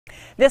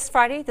This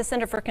Friday, the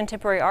Center for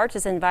Contemporary Arts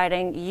is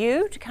inviting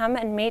you to come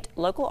and meet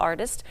local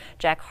artist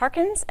Jack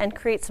Harkins and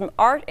create some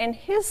art in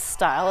his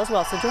style as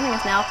well. So joining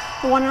us now,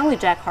 the one and only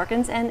Jack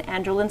Harkins and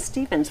Angelyn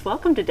Stevens.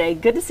 Welcome today.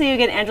 Good to see you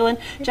again, Angelyn.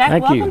 Jack,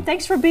 Thank welcome. you.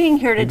 Thanks for being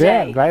here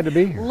today. Yeah, glad to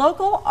be here.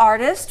 Local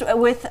artist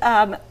with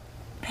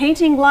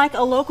painting like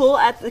a local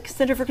at the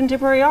Center for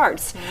Contemporary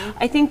Arts.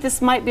 I think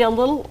this might be a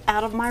little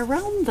out of my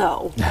realm,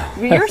 though.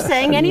 You're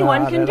saying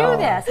anyone can do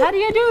this. How do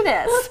you do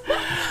this?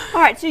 All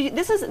right, so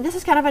this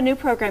is kind of a new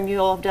program you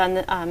all have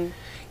done.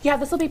 Yeah,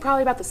 this will be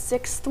probably about the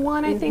 6th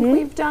one I think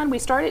we've done. We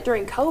started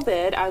during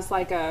COVID as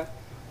like a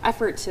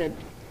effort to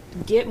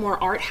get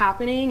more art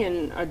happening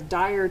in a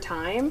dire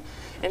time.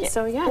 And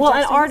so, yeah. Well,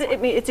 and art, I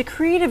mean, it's a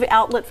creative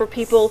outlet for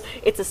people.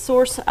 It's a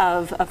source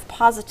of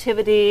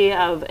positivity,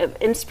 of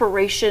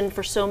inspiration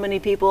for so many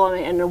people,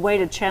 and a way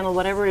to channel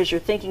whatever it is you're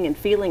thinking and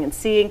feeling and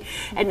seeing.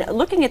 And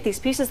looking at these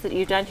pieces that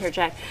you've done here,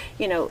 Jack,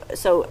 you know,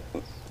 so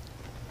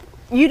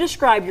you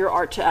describe your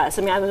art to us.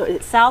 I mean, is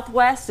it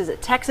Southwest? Is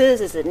it Texas?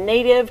 Is it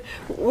native?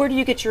 Where do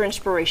you get your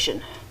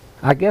inspiration?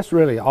 I guess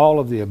really all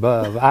of the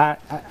above.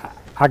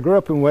 I grew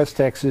up in West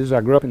Texas. I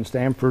grew up in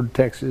Stanford,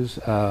 Texas.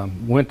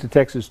 Went to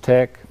Texas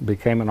Tech,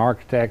 became an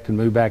architect, and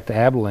moved back to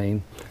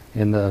Abilene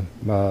in the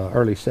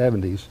early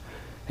 70s.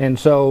 And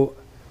so,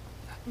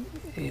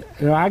 you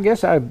know, I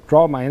guess I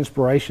draw my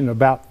inspiration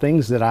about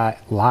things that I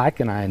like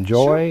and I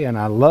enjoy, and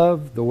I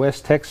love the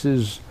West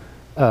Texas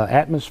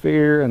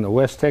atmosphere and the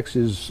West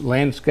Texas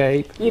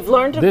landscape. You've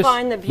learned to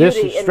find the beauty in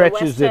the West. This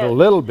stretches it a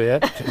little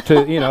bit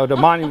to, you know, to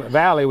Monument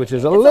Valley, which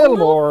is a little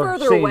more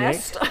scenic.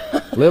 West.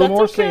 A little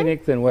more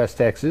scenic than West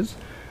Texas,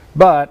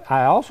 but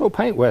I also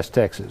paint West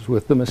Texas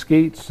with the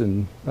mesquites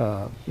and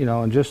you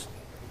know, and just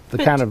the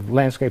kind of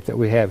landscape that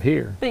we have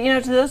here. But you know,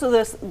 to those of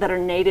us that are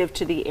native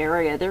to the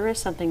area, there is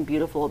something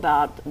beautiful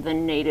about the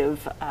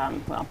native.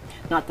 Well,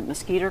 not the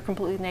mesquite are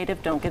completely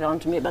native. Don't get on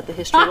to me about the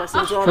history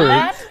lessons on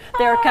that.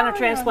 They're kind of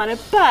transplanted.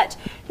 But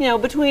you know,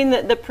 between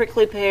the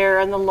prickly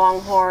pear and the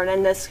longhorn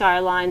and the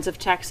skylines of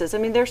Texas, I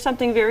mean, there's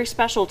something very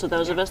special to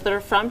those of us that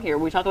are from here.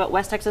 We talk about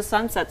West Texas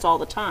sunsets all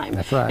the time.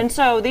 That's right. And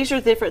so these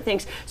are different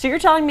things. So you're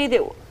telling me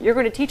that you're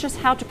going to teach us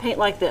how to paint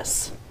like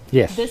this?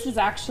 Yes. This is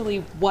actually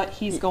what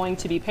he's going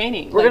to be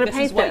painting. We're going to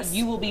paint this. Is what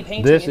you will be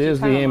painting. This is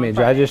the image.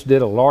 I just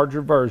did a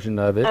larger version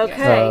of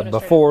it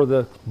before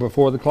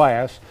the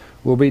class.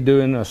 We'll be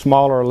doing a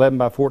smaller 11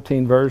 by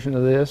 14 version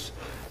of this.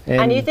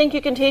 And you think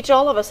you can teach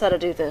all of us how to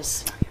do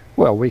this?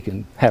 Well, we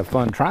can have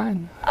fun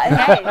trying.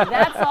 Hey,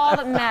 that's all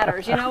that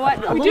matters. You know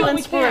what? A little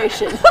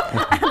inspiration.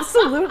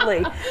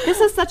 Absolutely.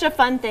 This is such a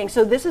fun thing.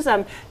 So this is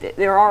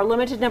there are a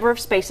limited number of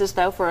spaces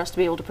though for us to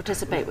be able to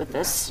participate with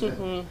this.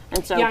 And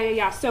so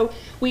yeah. So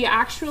we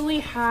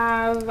actually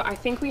have, I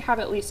think we have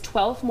at least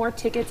 12 more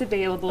tickets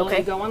available. If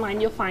you go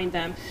online, you'll find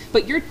them.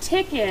 But your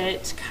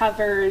ticket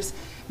covers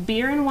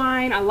beer and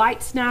wine, a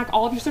light snack,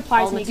 all of your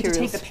supplies, and you get to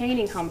take the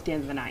painting home at the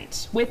end of the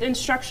night with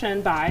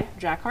instruction by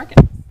Jack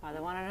Harkins. By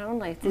the one and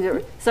only.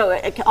 So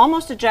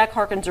almost a Jack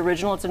Harkins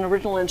original. It's an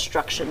original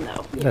instruction,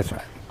 though. That's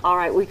right. All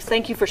right. We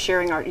thank you for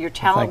sharing your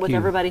talent with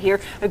everybody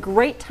here. A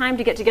great time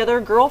to get together,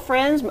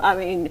 girlfriends. I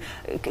mean,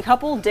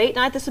 couple date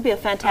night. This would be a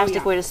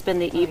fantastic way to spend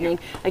the evening.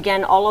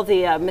 Again, all of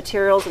the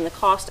materials and the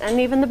cost and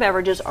even the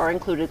beverages are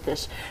included.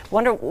 This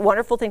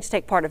wonderful thing to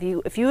take part of.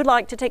 If you would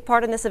like to take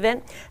part in this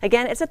event,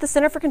 again, it's at the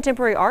Center for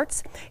Contemporary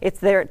Arts.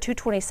 It's there at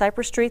 220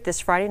 Cypress Street this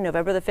Friday,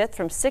 November the 5th,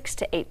 from 6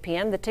 to 8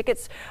 p.m. The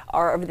tickets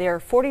are there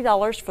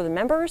 $40 for the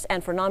members,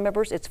 and for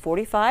non-members, it's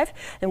 $45.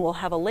 And we'll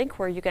have a link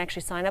where you can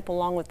actually sign up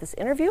along with this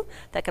interview.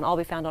 That can all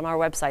be found on our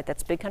website.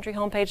 That's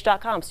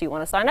bigcountryhomepage.com. So you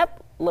want to sign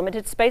up?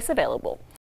 Limited space available.